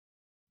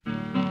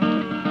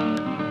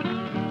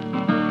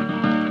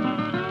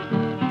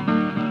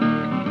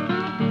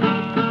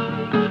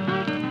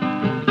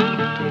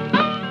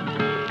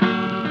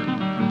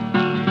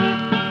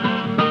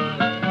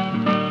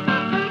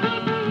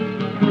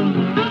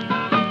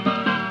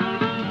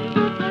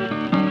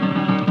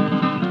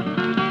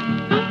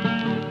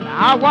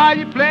Now while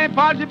you playing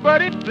policy,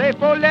 buddy, play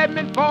for 11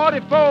 and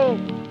 44.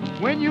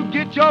 When you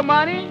get your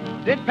money,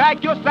 then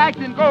pack your sacks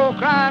and go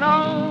crying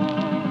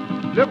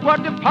on. Look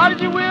what the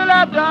policy will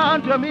have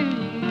done to me.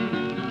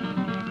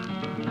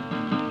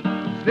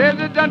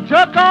 Says it done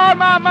took all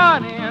my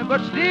money,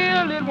 but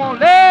still it won't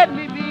let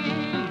me be.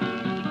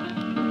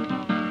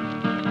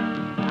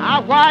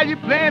 Now while you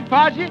playing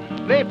policy,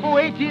 play for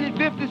 18 and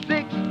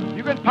 56.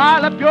 You can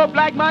pile up your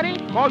black money,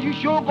 cause you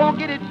sure gonna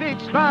get it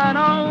fixed crying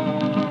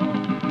on.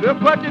 Look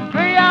what the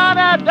Greyhound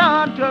has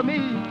done to me.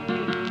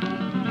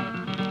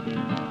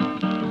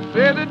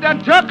 Says it done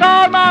took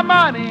all my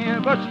money,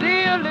 but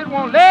still it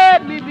won't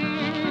let me be.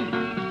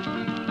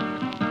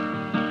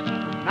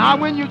 Now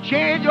when you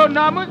change your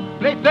numbers,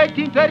 play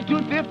 13, 32,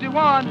 and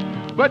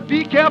 51. But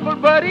be careful,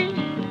 buddy,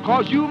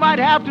 cause you might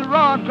have to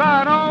run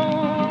crying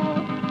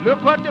on.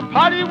 Look what the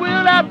party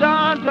will have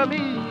done to me.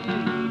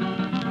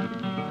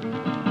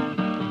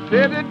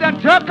 Says it done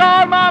took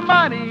all my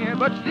money,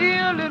 but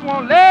still it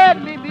won't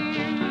let me be.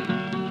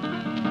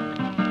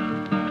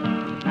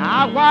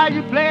 Now while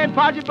you playing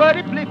party,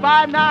 buddy, play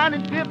 5, 9,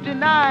 and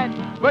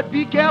 59. But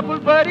be careful,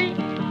 buddy,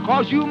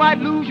 cause you might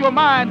lose your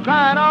mind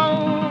crying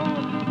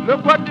on.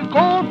 Look what the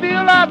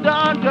Coalfield have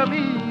done to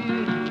me.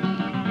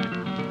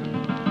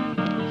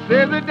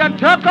 Says it done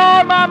took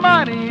all my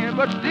money,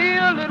 but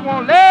still it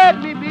won't let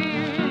me be.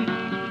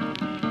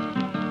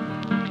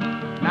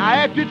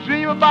 Now if you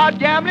dream about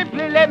gambling,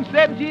 play 11,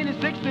 17,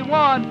 and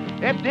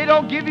 61. If they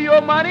don't give you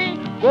your money,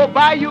 go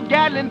buy your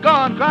Gatling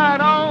gun crying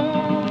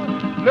on.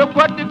 Look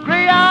what the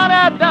Cryin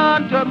has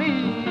done to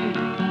me.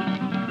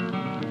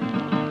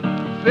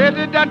 Says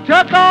it done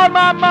took all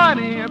my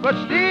money, but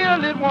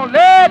still it won't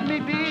let me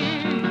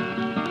be.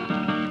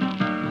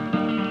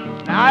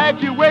 Now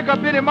if you wake up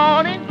in the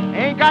morning,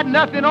 ain't got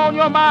nothing on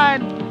your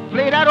mind,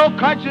 play that old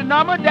country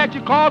number that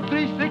you call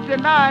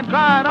 369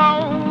 crying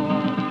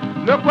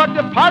on. Look what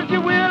the policy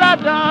will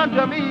have done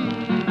to me.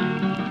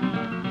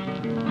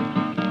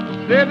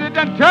 Says it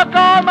done took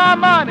all my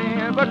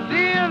money, but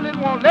still it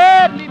won't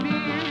let me be.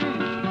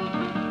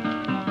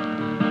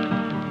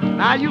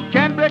 Now you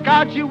can break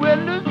out your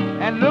windows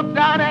and look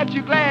down at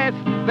your glass.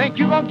 Think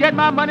you gonna get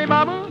my money,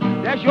 mama?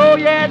 That's your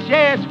yes,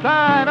 yes,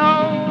 crying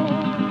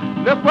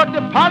on. Look what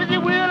the policy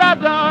will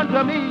have done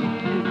to me.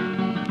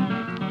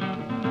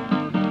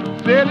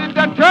 Said it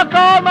done took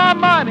all my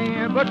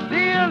money, but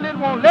still it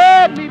won't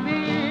let me be.